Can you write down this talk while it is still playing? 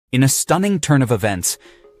In a stunning turn of events,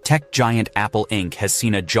 tech giant Apple Inc. has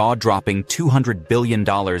seen a jaw-dropping $200 billion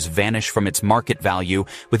vanish from its market value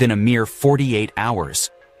within a mere 48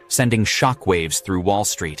 hours, sending shockwaves through Wall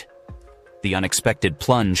Street. The unexpected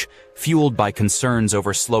plunge, fueled by concerns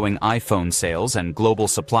over slowing iPhone sales and global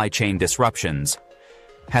supply chain disruptions,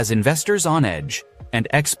 has investors on edge and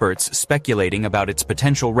experts speculating about its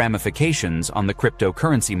potential ramifications on the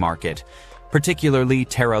cryptocurrency market, particularly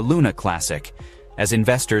Terra Luna Classic, as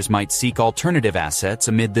investors might seek alternative assets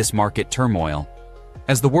amid this market turmoil.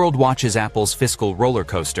 As the world watches Apple's fiscal roller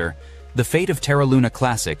coaster, the fate of Terra Luna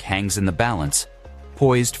Classic hangs in the balance,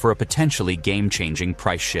 poised for a potentially game-changing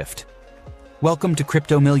price shift. Welcome to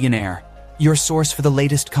Crypto Millionaire, your source for the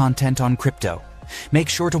latest content on crypto. Make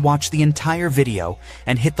sure to watch the entire video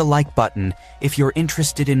and hit the like button if you're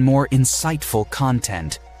interested in more insightful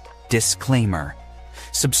content. Disclaimer: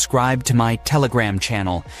 subscribe to my Telegram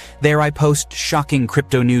channel. There I post shocking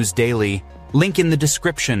crypto news daily. Link in the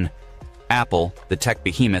description. Apple, the tech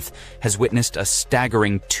behemoth, has witnessed a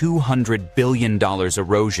staggering $200 billion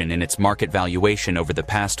erosion in its market valuation over the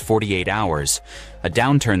past 48 hours, a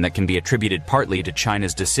downturn that can be attributed partly to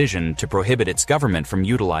China's decision to prohibit its government from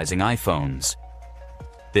utilizing iPhones.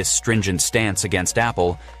 This stringent stance against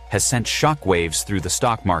Apple has sent shockwaves through the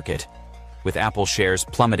stock market, with Apple shares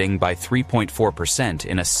plummeting by 3.4%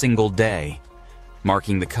 in a single day,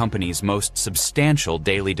 marking the company's most substantial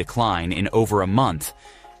daily decline in over a month,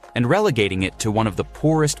 and relegating it to one of the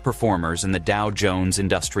poorest performers in the Dow Jones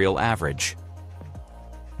Industrial Average.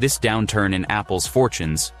 This downturn in Apple's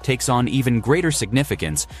fortunes takes on even greater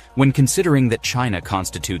significance when considering that China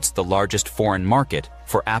constitutes the largest foreign market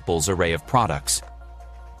for Apple's array of products.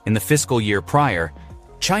 In the fiscal year prior,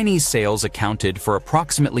 Chinese sales accounted for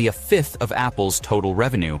approximately a fifth of Apple's total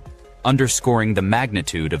revenue, underscoring the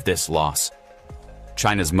magnitude of this loss.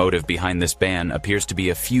 China's motive behind this ban appears to be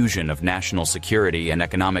a fusion of national security and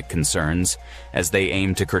economic concerns, as they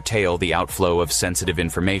aim to curtail the outflow of sensitive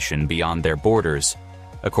information beyond their borders,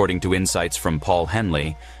 according to insights from Paul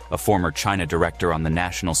Henley, a former China director on the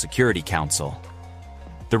National Security Council.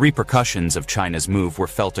 The repercussions of China's move were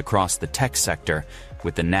felt across the tech sector,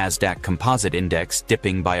 with the Nasdaq Composite Index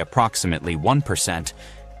dipping by approximately 1%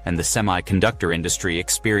 and the semiconductor industry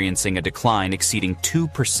experiencing a decline exceeding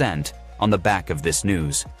 2% on the back of this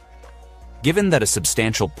news. Given that a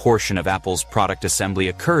substantial portion of Apple's product assembly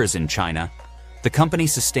occurs in China, the company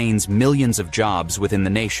sustains millions of jobs within the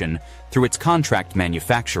nation through its contract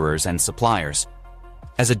manufacturers and suppliers.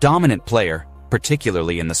 As a dominant player,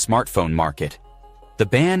 particularly in the smartphone market, the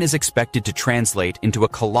ban is expected to translate into a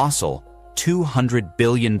colossal $200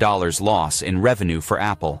 billion loss in revenue for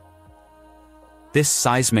Apple. This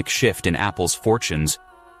seismic shift in Apple's fortunes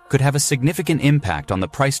could have a significant impact on the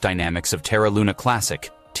price dynamics of Terra Luna Classic,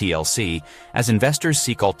 TLC, as investors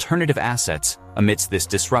seek alternative assets amidst this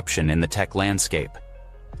disruption in the tech landscape.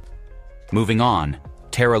 Moving on,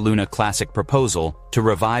 Terra Luna Classic proposal to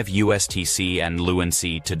revive USTC and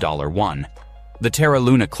Lunc to $1. The Terra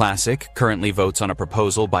Luna Classic currently votes on a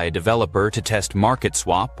proposal by a developer to test market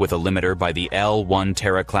swap with a limiter by the 3.00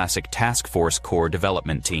 Terra Classic Task Force Core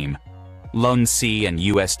Development Team. Lunc and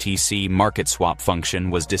USTC market swap function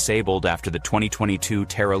was disabled after the 2022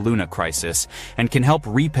 Terra Luna crisis and can help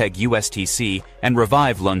repeg USTC and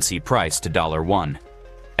revive Lunc price to $1.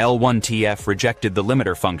 L1TF rejected the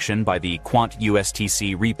limiter function by the Quant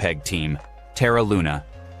USTC repeg team. Terra Luna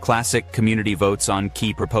Classic community votes on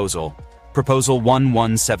key proposal. Proposal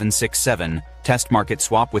 11767, test market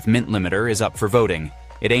swap with mint limiter, is up for voting.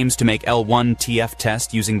 It aims to make L1TF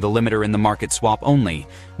test using the limiter in the market swap only,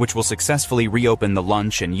 which will successfully reopen the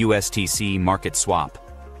Lunc and USTC market swap.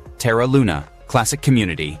 Terra Luna Classic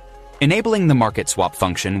community. Enabling the market swap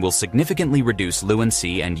function will significantly reduce Lunc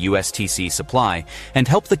and USTC supply and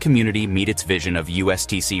help the community meet its vision of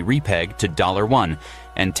USTC repeg to $1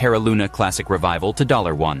 and Terra Luna Classic revival to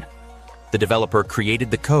 $1. The developer created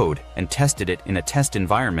the code and tested it in a test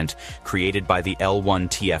environment created by the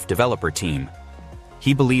L1TF developer team.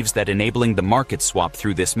 He believes that enabling the market swap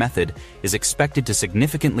through this method is expected to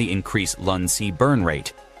significantly increase Lunc burn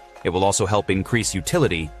rate. It will also help increase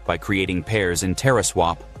utility by creating pairs in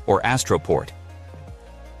TerraSwap or Astroport.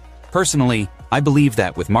 Personally, I believe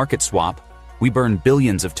that with market swap, we burn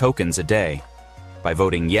billions of tokens a day. By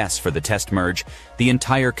voting yes for the test merge, the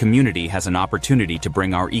entire community has an opportunity to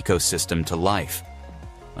bring our ecosystem to life.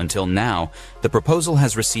 Until now, the proposal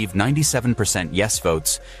has received 97% yes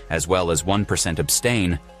votes, as well as 1%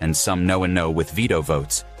 abstain, and some no and no with veto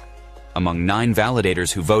votes. Among 9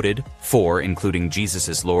 validators who voted, 4, including Jesus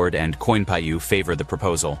is Lord and CoinPayu, favor the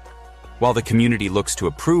proposal. While the community looks to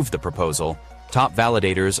approve the proposal, top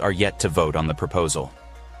validators are yet to vote on the proposal.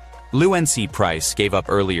 Lunc price gave up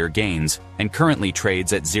earlier gains and currently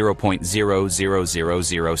trades at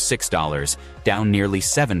 $0.00006, down nearly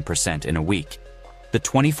 7% in a week. The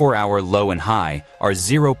 24-hour low and high are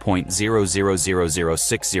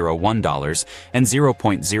 $0.0000601 and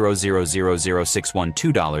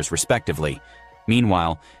 $0.0000612 respectively.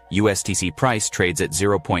 Meanwhile, USTC price trades at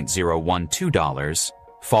 $0.012,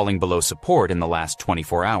 falling below support in the last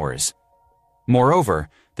 24 hours. Moreover,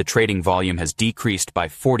 the trading volume has decreased by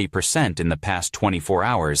 40% in the past 24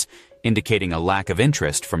 hours, indicating a lack of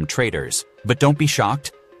interest from traders. But don't be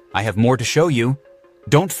shocked. I have more to show you.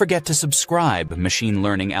 Don't forget to subscribe. Machine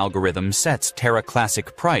learning algorithm sets Terra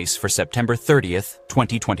Classic price for September 30th,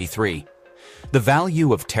 2023. The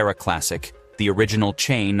value of Terra Classic, the original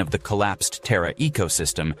chain of the collapsed Terra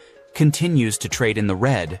ecosystem, continues to trade in the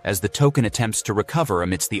red as the token attempts to recover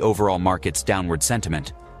amidst the overall market's downward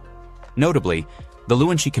sentiment. Notably, the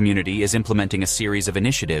Lunc community is implementing a series of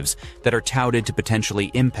initiatives that are touted to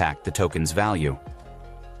potentially impact the token's value.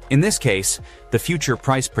 In this case, the future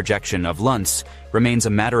price projection of Lunc remains a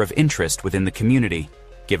matter of interest within the community,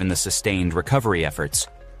 given the sustained recovery efforts.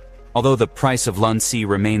 Although the price of Lunc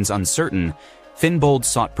remains uncertain, Finbold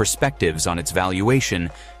sought perspectives on its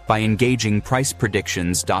valuation by engaging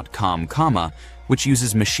pricepredictions.com, which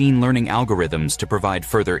uses machine learning algorithms to provide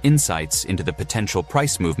further insights into the potential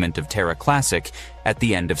price movement of Terra Classic at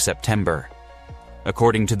the end of September.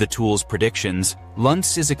 According to the tool's predictions,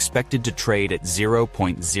 Lunc is expected to trade at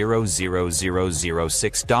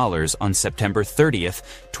 $0.00006 on September 30th,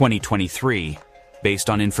 2023, based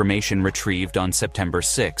on information retrieved on September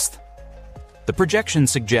 6th. The projection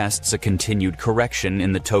suggests a continued correction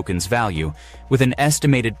in the token's value, with an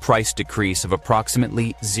estimated price decrease of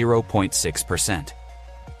approximately 0.6%.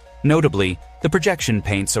 Notably, the projection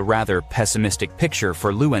paints a rather pessimistic picture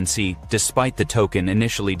for Lunc despite the token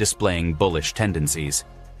initially displaying bullish tendencies.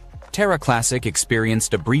 Terra Classic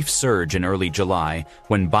experienced a brief surge in early July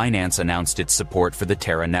when Binance announced its support for the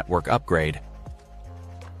Terra network upgrade.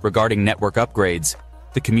 Regarding network upgrades,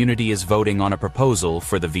 the community is voting on a proposal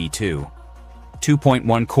for the V2.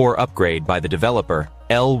 2.1 core upgrade by the developer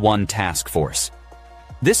L1 Task Force.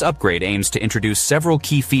 This upgrade aims to introduce several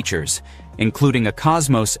key features, including a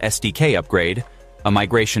Cosmos SDK upgrade, a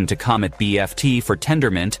migration to Comet BFT for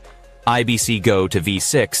Tendermint, IBC Go to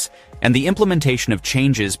V6, and the implementation of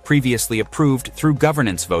changes previously approved through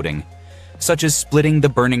governance voting, such as splitting the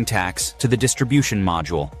burning tax to the distribution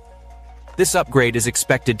module. This upgrade is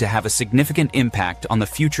expected to have a significant impact on the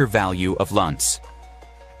future value of Lunc.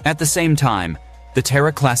 At the same time, the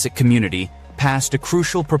Terra Classic community passed a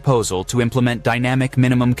crucial proposal to implement dynamic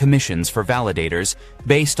minimum commissions for validators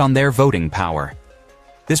based on their voting power.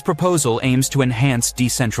 This proposal aims to enhance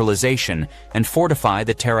decentralization and fortify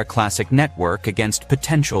the Terra Classic network against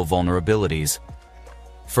potential vulnerabilities.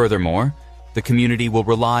 Furthermore, the community will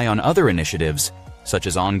rely on other initiatives, such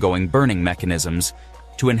as ongoing burning mechanisms,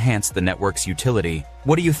 to enhance the network's utility.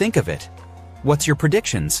 What do you think of it? What's your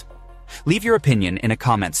predictions? Leave your opinion in a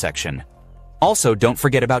comment section. Also, don't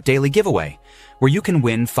forget about Daily Giveaway, where you can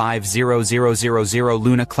win 50000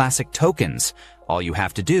 Luna Classic tokens. All you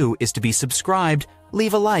have to do is to be subscribed,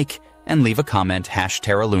 leave a like, and leave a comment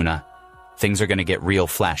 #TerraLuna. Things are going to get real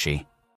flashy.